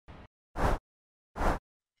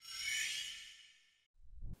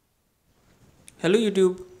Hello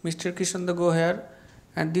YouTube, MrKrish OntheGo here,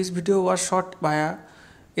 and this video was shot via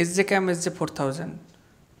SJ4000.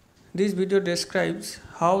 This video describes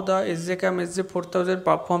how the SJ4000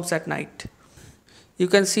 performs at night. You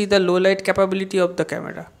can see the low light capability of the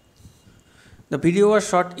camera. The video was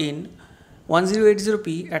shot in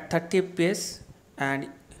 1080p at 30 fps and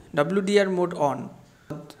WDR mode on.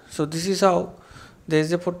 So this is how the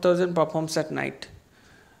SJ4000 performs at night.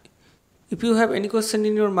 If you have any question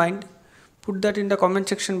in your mind, put that in the comment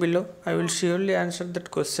section below. I will surely answer that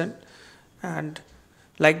question. And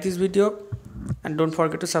like this video and don't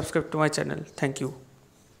forget to subscribe to my channel. Thank you.